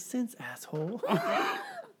 $4.20, asshole.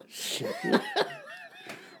 Shit.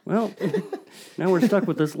 Well, now we're stuck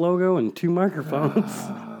with this logo and 2 microphones.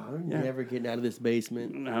 I'm never getting out of this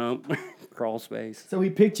basement. No, crawl space. So he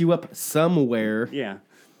picked you up somewhere. Yeah.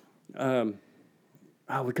 We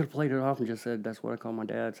could have played it off and just said that's what I call my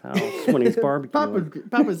dad's house when he's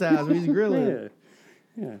barbecuing. Papa's house when he's grilling.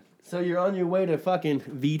 Yeah. So you're on your way to fucking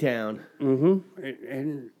V-Town. Mm-hmm.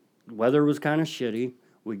 And weather was kind of shitty.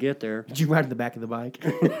 We get there. Did you ride in the back of the bike?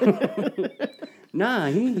 Nah,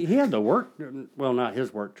 he had the work. Well, not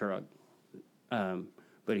his work truck,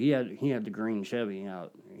 but he had the green Chevy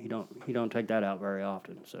out. He don't take that out very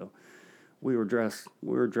often. So we were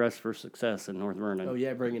dressed for success in North Vernon. Oh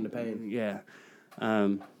yeah, bringing the pain. Yeah,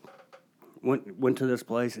 went to this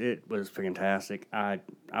place. It was fantastic. I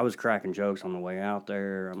was cracking jokes on the way out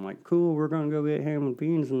there. I'm like, cool, we're gonna go get ham and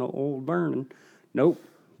beans in the old Vernon. Nope,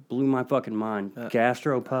 blew my fucking mind.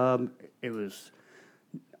 Gastropub. It was.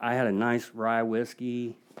 I had a nice rye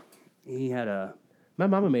whiskey. He had a. My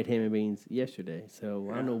mama made ham and beans yesterday, so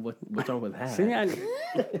I don't know what's wrong with that. See,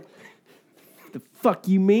 the fuck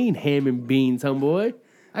you mean ham and beans, homeboy?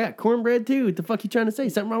 I got cornbread too. What the fuck you trying to say?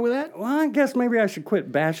 Something wrong with that? Well, I guess maybe I should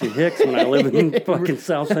quit bashing Hicks when I live in fucking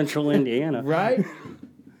South Central Indiana. Right?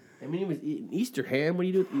 I mean, it was eating Easter ham. What do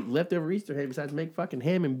you do with leftover Easter ham besides make fucking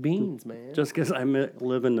ham and beans, man? Just because I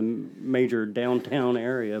live in the major downtown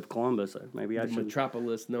area of Columbus, maybe I should.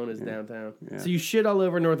 Metropolis known as downtown. Yeah. So you shit all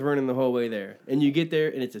over North Vernon the whole way there. And you get there,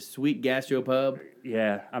 and it's a sweet gastropub.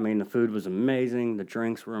 Yeah, I mean, the food was amazing. The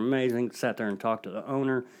drinks were amazing. Sat there and talked to the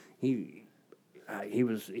owner. He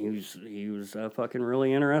was a fucking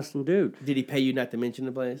really interesting dude. Did he pay you not to mention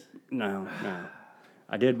the place? No.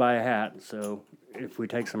 I did buy a hat, so if we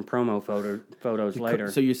take some promo photos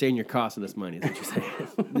later. So you're saying you're costing us money, is what you're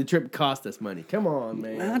saying. The trip cost us money. Come on,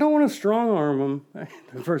 man. I don't want to strong arm them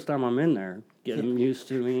the first time I'm in there. Get them used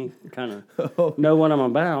to me, kind of know what I'm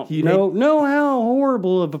about. Know how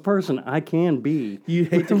horrible of a person I can be. You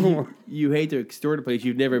hate to extort a place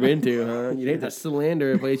you've never been to, huh? You'd hate to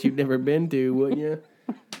slander a place you've never been to, wouldn't you?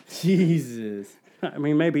 Jesus. I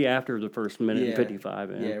mean, maybe after the first minute and Yeah.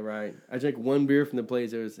 55. Yeah, right. I drank one beer from the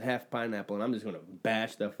place that was half pineapple, and I'm just going to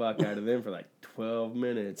bash the fuck out of them for like 12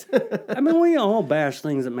 minutes. I mean, we all bash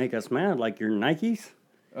things that make us mad, like your Nikes.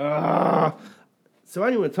 So I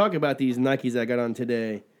didn't want to talk about these Nikes I got on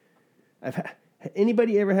today.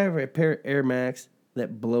 Anybody ever have a pair of Air Max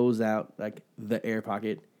that blows out like the air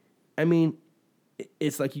pocket? I mean,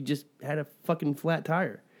 it's like you just had a fucking flat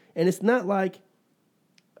tire. And it's not like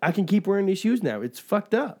I can keep wearing these shoes now. It's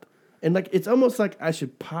fucked up. And like it's almost like I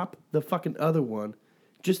should pop the fucking other one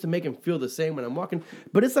just to make them feel the same when I'm walking.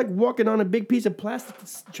 But it's like walking on a big piece of plastic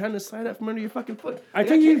that's trying to slide out from under your fucking foot. I Like,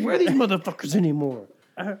 think can't you- wear these motherfuckers anymore.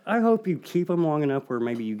 I hope you keep them long enough where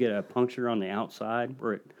maybe you get a puncture on the outside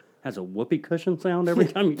where it has a whoopee cushion sound every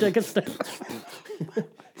time you take a step.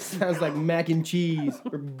 Sounds like mac and cheese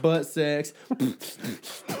or butt sex.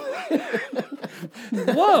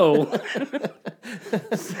 Whoa!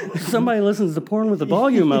 Somebody listens to porn with the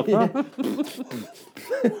volume up, huh?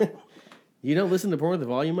 You don't listen to porn with the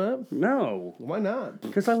volume up? No, Why not?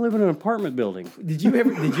 because I live in an apartment building. Did you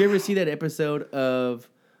ever see that episode of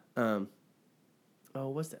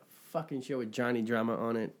what's that fucking show with Johnny Drama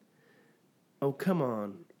on it? Oh, come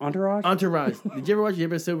on. Entourage? Entourage. Did you ever watch the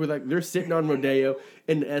episode where like they're sitting on Rodeo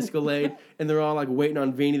in the Escalade and they're all like waiting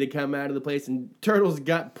on Vanny to come out of the place and Turtle's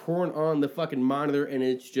got porn on the fucking monitor and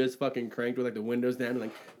it's just fucking cranked with like the windows down and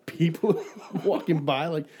like people walking by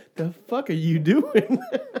like the fuck are you doing?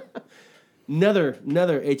 Another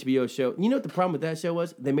HBO show. You know what the problem with that show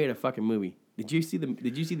was? They made a fucking movie. Did you see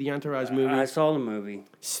the Entourage movie? I saw the movie.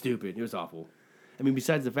 Stupid. It was awful. I mean,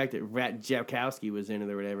 besides the fact that Rat Jakowski was in it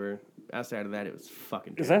or whatever, outside of that, it was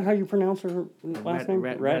fucking. Is that how you pronounce her last name?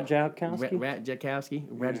 Rat Jakowski? Rat Jakowski.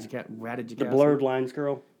 Rat The blurred lines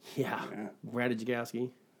girl? Yeah. Rat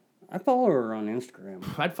Jakowski. I follow her on Instagram.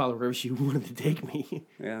 I'd follow her if she wanted to take me.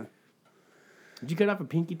 Yeah. Did you cut off a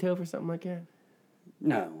pinky toe for something like that?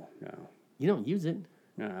 No. You don't use it.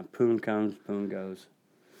 Poon comes, poon goes.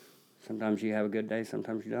 Sometimes you have a good day,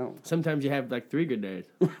 sometimes you don't. Sometimes you have like 3 good days.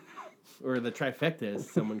 Or the trifecta, as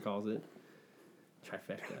someone calls it.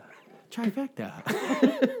 Trifecta.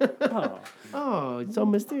 Oh, it's so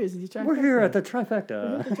mysterious. It's trifecta. We're here at the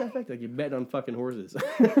trifecta. Trifecta. Like you bet on fucking horses.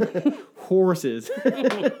 Horses.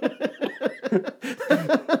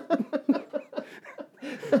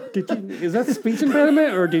 Is that speech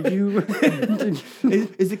impediment, or did you?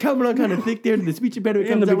 Is it coming on kind of thick there? The speech impediment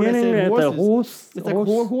In the comes out when I beginning, said at horses. the horse. It's like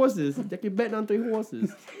horses. Like you're betting on 3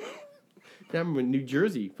 horses. I'm in New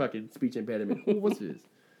Jersey fucking speech impediment. Horses.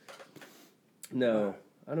 No.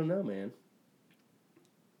 I don't know, man.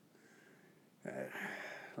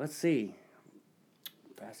 Let's see.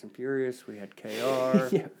 Fast and Furious. We had KR.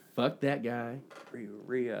 Yeah. Fuck that guy.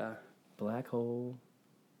 Rhea. Black Hole.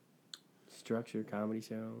 Structure comedy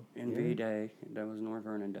show. NV Day. That was North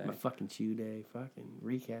Vernon Day. My fucking shoe day. Fucking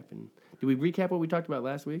recapping. Did we recap what we talked about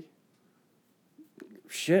last week?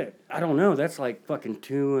 Shit. I don't know. That's like fucking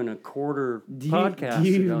 2.25 podcasts. Do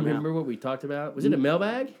you ago now. remember what we talked about? Was it a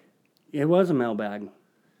mailbag? It was a mailbag.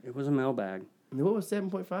 It was a mailbag. And what was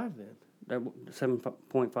 7.5 then? That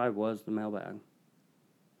 7.5 was the mailbag.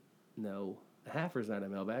 No. A halfer's not a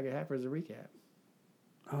mailbag. A halfer's a recap.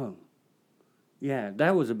 Oh. Yeah,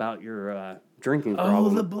 that was about your drinking problem. Oh,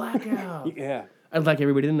 the blackout. Yeah. I'd like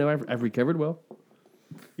everybody to know I've recovered well.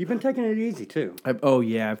 You've been taking it easy, too. I've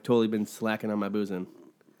totally been slacking on my boozing.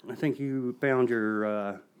 I think you found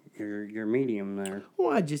your medium there.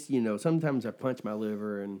 Well, I just, sometimes I punch my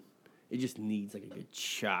liver and it just needs like a good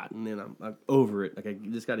shot, and then I'm over it. Like I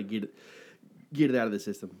just got to get it out of the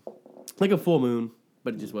system. Like a full moon,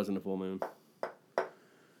 but it just wasn't a full moon.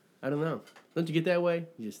 I don't know. Don't you get that way?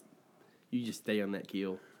 You just stay on that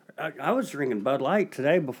keel. I was drinking Bud Light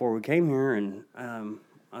today before we came here, and I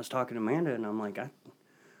was talking to Amanda, and I'm like,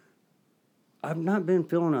 I've not been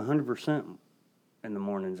feeling 100% in the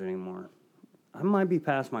mornings anymore. I might be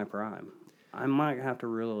past my prime. I might have to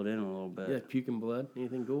reel it in a little bit. Yeah, puking blood.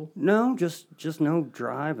 Anything cool? No, just no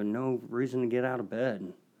drive and no reason to get out of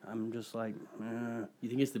bed. I'm just like, You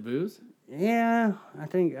think it's the booze? yeah. I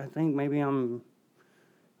think maybe I'm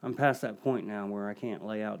past that point now where I can't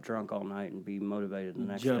lay out drunk all night and be motivated the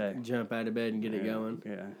next day. Jump out of bed and get it going.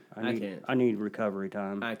 Yeah, I can't. I need recovery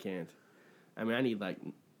time. I can't. I mean, I need I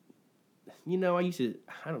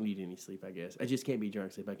don't need any sleep, I guess. I just can't be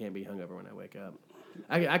drunk sleep. I can't be hungover when I wake up.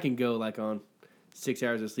 I can go on 6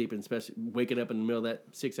 hours of sleep, and especially waking up in the middle of that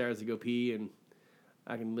 6 hours to go pee, and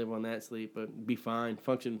I can live on that sleep, but be fine,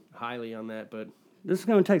 function highly on that. But This is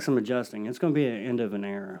going to take some adjusting. It's going to be an end of an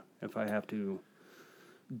era if I have to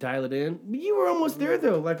dial it in. You were almost there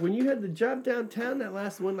though. Like when you had the job downtown, that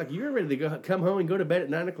last one, like you were ready to come home and go to bed at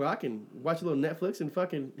 9:00 and watch a little Netflix and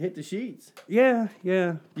fucking hit the sheets. Yeah.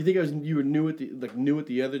 You think you were new at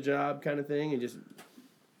the other job kind of thing and just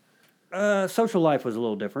Social life was a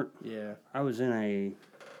little different. yeah. I was in a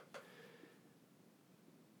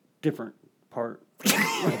different part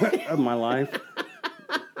of my life.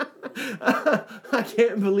 I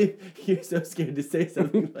can't believe you're so scared to say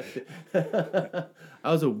something like that.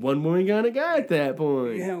 I was a one-woman kind of guy at that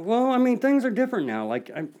point. Yeah, well, I mean, things are different now.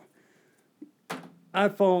 Like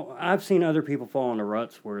I've seen other people fall into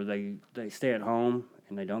ruts where they stay at home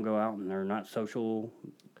and they don't go out and they're not social.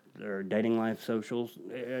 Their dating life socials,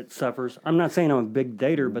 it suffers. I'm not saying I'm a big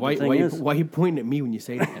dater, but the thing is, why are you pointing at me when you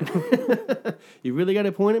say that? You really got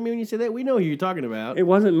to point at me when you say that? We know who you're talking about. it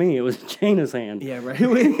wasn't me. It was Jana's hand. Yeah, right.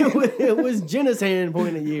 It was Jenna's hand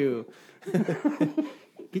pointing at you.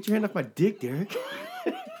 Get your hand off my dick, Derek.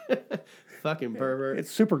 Fucking pervert. It's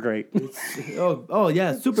super great. Oh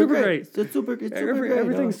yeah, super great. It's super great.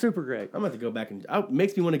 Everything's super great. I'm about to go back and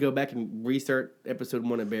makes me want to go back and restart episode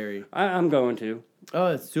 1 of Barry. I'm going to. Oh,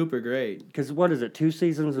 it's super great. Because what is it? 2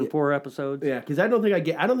 seasons and 4 episodes. Yeah, because I don't think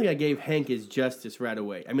I gave Hank his justice right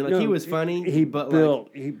away. I mean, like he was funny. He built.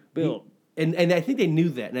 And I think they knew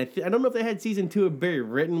that. And I don't know if they had season 2 of Barry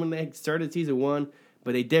written when they started season 1.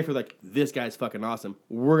 But they definitely like, this guy's fucking awesome.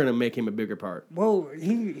 We're gonna make him a bigger part. Well,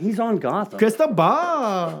 he's on Gotham.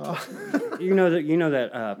 Cristobal. You know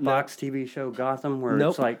that Fox TV show Gotham, where Nope.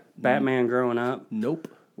 it's like Batman growing up. Nope.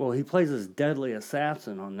 Well, he plays this deadly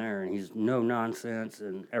assassin on there, and he's no nonsense,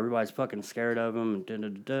 and everybody's fucking scared of him.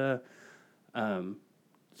 And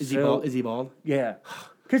Is he bald? Is he bald? Yeah,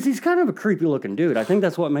 because he's kind of a creepy looking dude. I think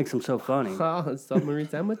that's what makes him so funny. Oh, submarine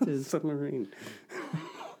sandwiches. Submarine.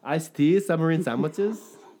 Iced tea, submarine sandwiches.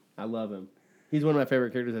 I love him. He's one of my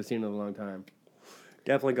favorite characters I've seen in a long time.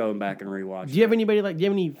 Definitely going back and rewatch. Do you have anybody like? Do you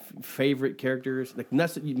have any favorite characters? Like,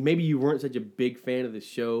 maybe you weren't such a big fan of the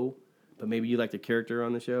show, but maybe you liked a character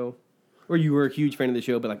on the show, or you were a huge fan of the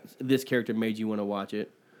show, but like this character made you want to watch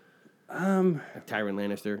it. Like Tyrion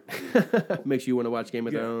Lannister makes you want to watch Game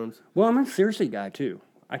of Thrones. Well, I'm a Cersei guy too.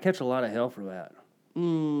 I catch a lot of hell for that. I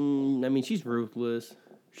mean, she's ruthless.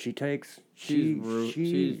 She takes.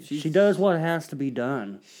 She's She does what has to be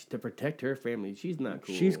done to protect her family. She's not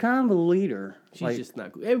cool. She's kind of a leader. She's just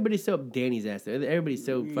not cool. Everybody's so up Danny's ass there. Everybody's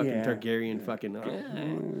so fucking Yeah. Targaryen fucking.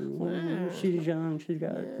 She's young. She's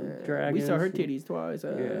got dragons. We saw her titties twice.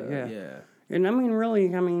 Yeah. And I mean, really,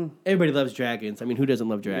 Everybody loves dragons. I mean, who doesn't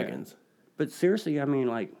love dragons? but seriously, I mean,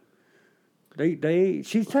 like,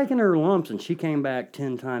 she's taken her lumps and she came back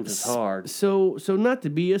 10 times as hard. So not to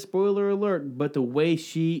be a spoiler alert, but the way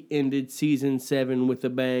she ended season 7 with a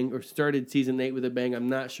bang, or started season 8 with a bang, I'm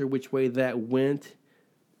not sure which way that went.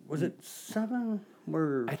 Was it 7?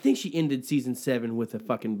 Where I think she ended season 7 with a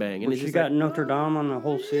fucking bang. And she got Notre Dame on the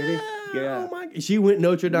whole city? Yeah. Oh my, she went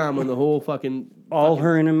Notre Dame on the whole fucking... All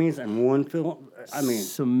her enemies and one film. I mean...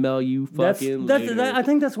 Smell you fucking later. I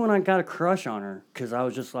think that's when I got a crush on her, because I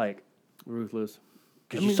was just like... Ruthless.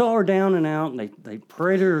 Because you saw her down and out, and they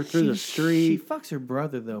paraded her through the street. She fucks her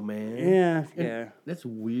brother, though, man. Yeah. That's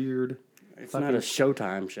weird. It's not a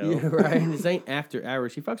Showtime show. Yeah, right. This ain't After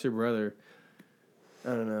Hours. She fucks her brother. I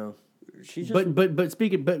don't know. She's just, but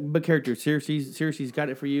speaking but character, Cersei's got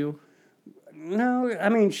it for you. No, I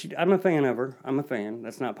mean I'm a fan of her. I'm a fan.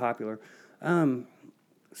 That's not popular.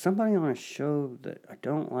 Somebody on a show that I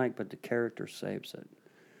don't like, but the character saves it.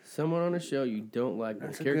 Someone on a show you don't like,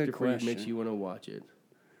 but the character for you makes you want to watch it.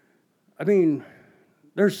 I mean,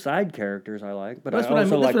 there's side characters I like, but that's I what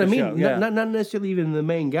also like I the mean. show. Yeah. Not necessarily even the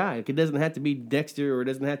main guy. Like, it doesn't have to be Dexter, or it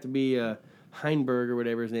doesn't have to be Heinberg or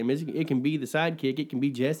whatever his name is. It can be the sidekick. It can be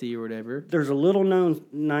Jesse or whatever. There's a little known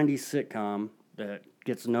 90s sitcom that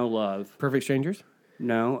gets no love. Perfect Strangers?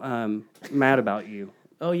 No, Mad About You.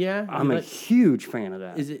 Oh yeah, I'm a huge fan of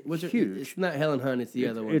that. Is it? What's huge? It's not Helen Hunt. It's the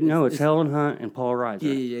other one. It's Helen Hunt and Paul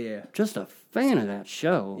Reiser. Yeah. Just a fan of that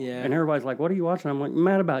show. Yeah. And everybody's like, "What are you watching?" I'm like,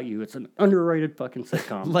 "Mad About You." It's an underrated fucking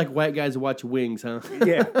sitcom. Like white guys watch Wings, huh?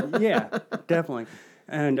 yeah, definitely.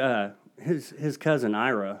 And his cousin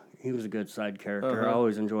Ira, he was a good side character. I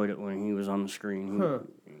always enjoyed it when he was on the screen.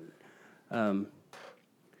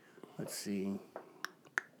 Let's see,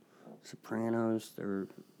 Sopranos.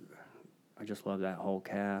 I just love that whole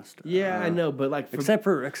cast. Yeah, I know, but like except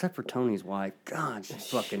for Tony's wife, God, she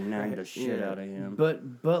fucking nagged the shit out of him.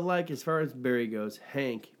 But like as far as Barry goes,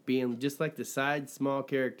 Hank being just like the side small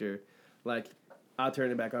character, like I'll turn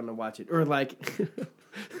it back on to watch it, or like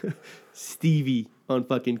Stevie on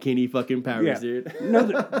fucking Kenny fucking Powers, dude. No,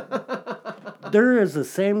 there is the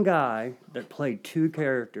same guy that played 2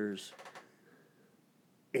 characters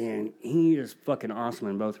and he is fucking awesome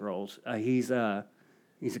in both roles. He's a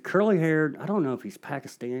curly haired. I don't know if he's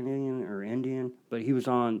Pakistani or Indian, but he was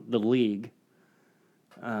on The League.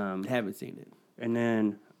 Haven't seen it. And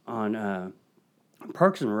then on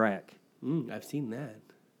Parks and Rec. I've seen that.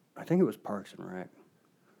 I think it was Parks and Rec.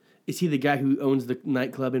 Is he the guy who owns the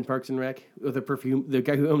nightclub in Parks and Rec, or the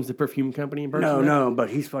guy who owns the perfume company in Parks and Rec? No,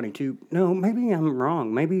 but he's funny too. No, maybe I'm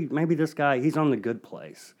wrong. Maybe this guy, he's on The Good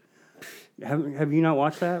Place. Have you not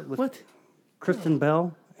watched that with What? Kristen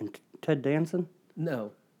Bell and Ted Danson?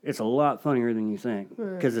 No. It's a lot funnier than you think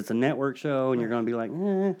because it's a network show, and you're going to be like,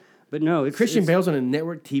 eh. But no, it's Christian Bale's on a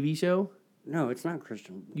network TV show. No, it's not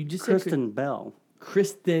Christian. You just said Kristen Bell.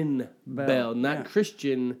 Kristen Bell, not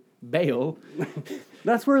Christian Bale.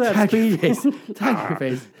 That's where that Tiger speed face. Tiger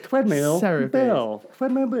face. Treadmill Sarah Bell.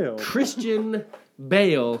 Treadmill Bell. Christian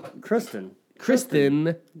Bale.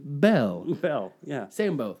 Kristen Bell. Bell. Yeah. Say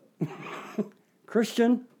them both.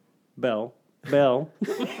 Christian Bell.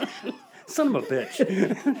 Son of a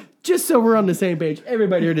bitch. Just so we're on the same page,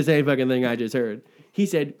 everybody heard the same fucking thing I just heard. He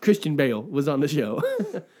said Christian Bale was on the show.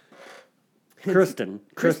 Kristen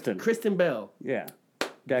Bell. Yeah.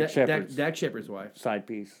 Dak Shepard's Dak Shepard's wife. side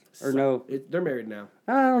piece. Or no. They're married now.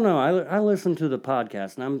 I don't know. I listened to the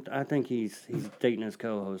podcast, and I think he's dating his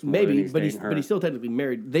co-host. Maybe, but he's still technically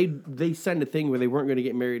married. They signed a thing where they weren't going to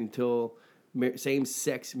get married until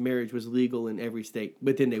same-sex marriage was legal in every state.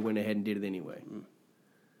 But then they went ahead and did it anyway.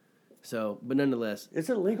 So, but nonetheless, is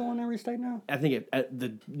it legal in every state now? I think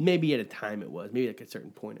maybe at a time it was. Maybe at a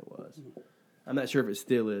certain point it was. I'm not sure if it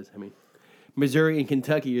still is. I mean, Missouri and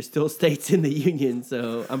Kentucky are still states in the union,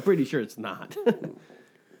 so I'm pretty sure it's not.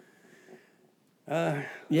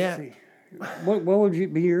 Yeah. What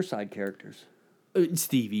would be your side characters?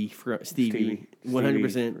 Stevie,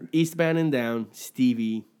 100%. Eastbound and Down,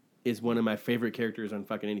 Stevie is one of my favorite characters on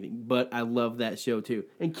fucking anything. But I love that show too.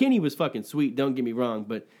 And Kenny was fucking sweet, don't get me wrong,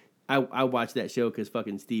 but I watched that show because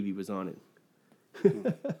fucking Stevie was on it.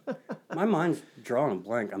 My mind's drawing a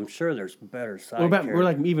blank. I'm sure there's better side characters. We're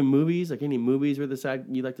like even movies, like any movies where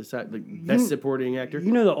you like best supporting actor?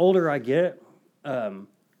 You know, the older I get, when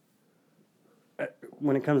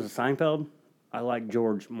it comes to Seinfeld, I like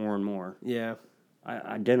George more and more. Yeah. I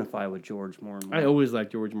identify with George more and more. I always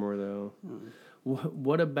liked George more, though.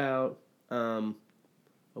 What about,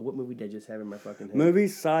 what movie did I just have in my fucking head?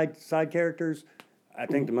 Movies, side characters, I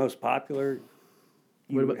think the most popular,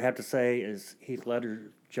 you would have to say, is Heath Ledger's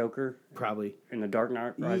Joker. Probably. In The Dark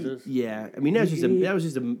Knight Rises. Yeah. I mean,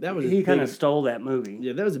 he kind of stole that movie.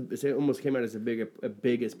 Yeah, it almost came out as a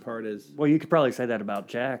biggest part as... Well, you could probably say that about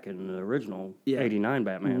Jack in the original 89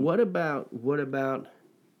 Batman. What about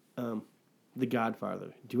The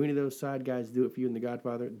Godfather? Do any of those side guys do it for you in The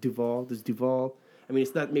Godfather? Does Duvall... I mean,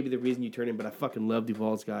 it's not maybe the reason you turn in, but I fucking love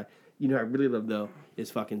Duvall's guy. You know, I really love, though, is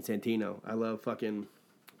fucking Santino. I love fucking...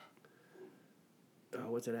 Oh,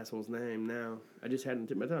 what's that asshole's name now? I just had him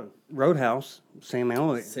tip my tongue. Roadhouse, Sam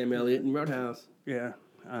Elliott. Sam Elliott in Roadhouse. Yeah.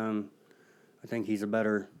 I think he's a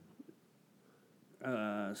better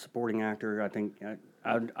supporting actor. I think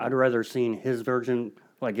I'd rather seen his version.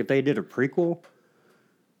 Like, if they did a prequel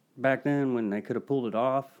back then when they could have pulled it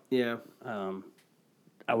off. Yeah.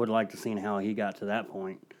 I would like to see how he got to that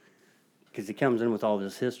point. Because he comes in with all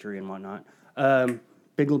this history and whatnot.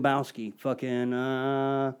 Big Lebowski.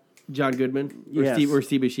 Fucking... John Goodman, or yes.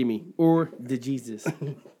 Steve Buscemi, or the Jesus.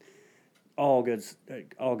 all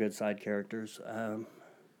good side characters.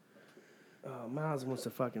 Miles wants to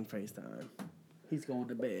fucking FaceTime. He's going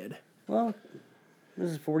to bed. Well,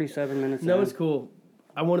 this is 47 minutes. No, it's cool.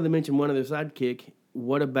 I wanted to mention one other sidekick.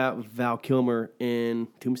 What about Val Kilmer in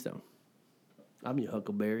Tombstone? I'm your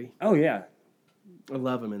Huckleberry. Oh yeah, I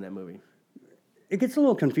love him in that movie. It gets a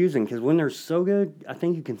little confusing because when they're so good, I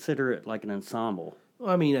think you consider it like an ensemble. Well,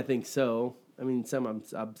 I mean, I think so. I mean, some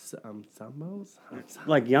ensembles?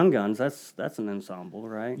 Like Young Guns, that's an ensemble,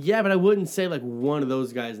 right? Yeah, but I wouldn't say like one of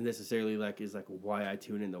those guys necessarily is why I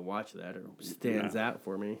tune in to watch that or stands out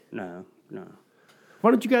for me. No. Why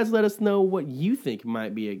don't you guys let us know what you think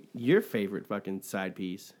might be your favorite fucking side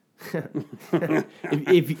piece?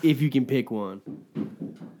 if you can pick one.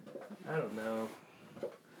 I don't know.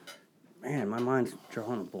 Man, my mind's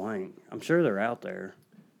drawing a blank. I'm sure they're out there.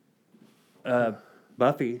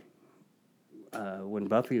 Buffy, when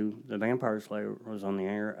Buffy the Vampire Slayer was on the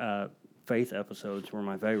air, Faith episodes were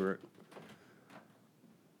my favorite.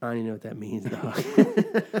 I don't even know what that means,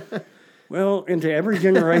 dog. Well, into every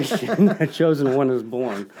generation, a chosen one is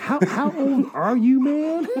born. How old are you,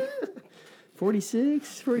 man?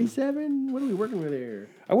 46, 47? What are we working with here?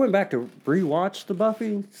 I went back to rewatch the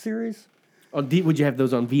Buffy series. Oh, would you have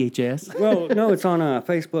those on VHS? Well, no, it's on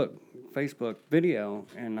Facebook Facebook video,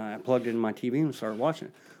 and I plugged it in my TV and started watching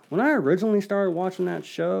it. When I originally started watching that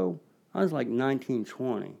show, I was like 19,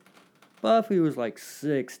 20. Buffy was like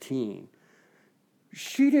 16.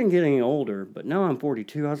 She didn't get any older, but now I'm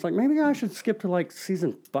 42. I was like, maybe I should skip to like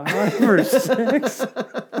season 5 or 6.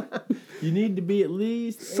 You need to be at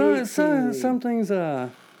least 18. Some things,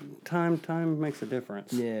 time makes a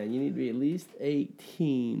difference. Yeah, you need to be at least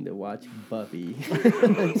 18 to watch Buffy.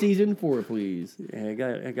 Season 4, please. Yeah,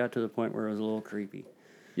 it got to the point where it was a little creepy.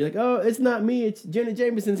 You're like, oh, it's not me. It's Jenna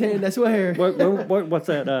Jameson's hand, I swear. What's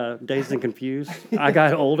that, Dazed and Confused? I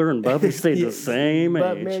got older and Buffy stayed the same age.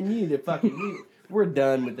 But, man, you need to fucking... We're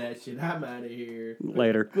done with that shit. I'm out of here.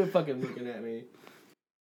 Later. Quit fucking looking at me.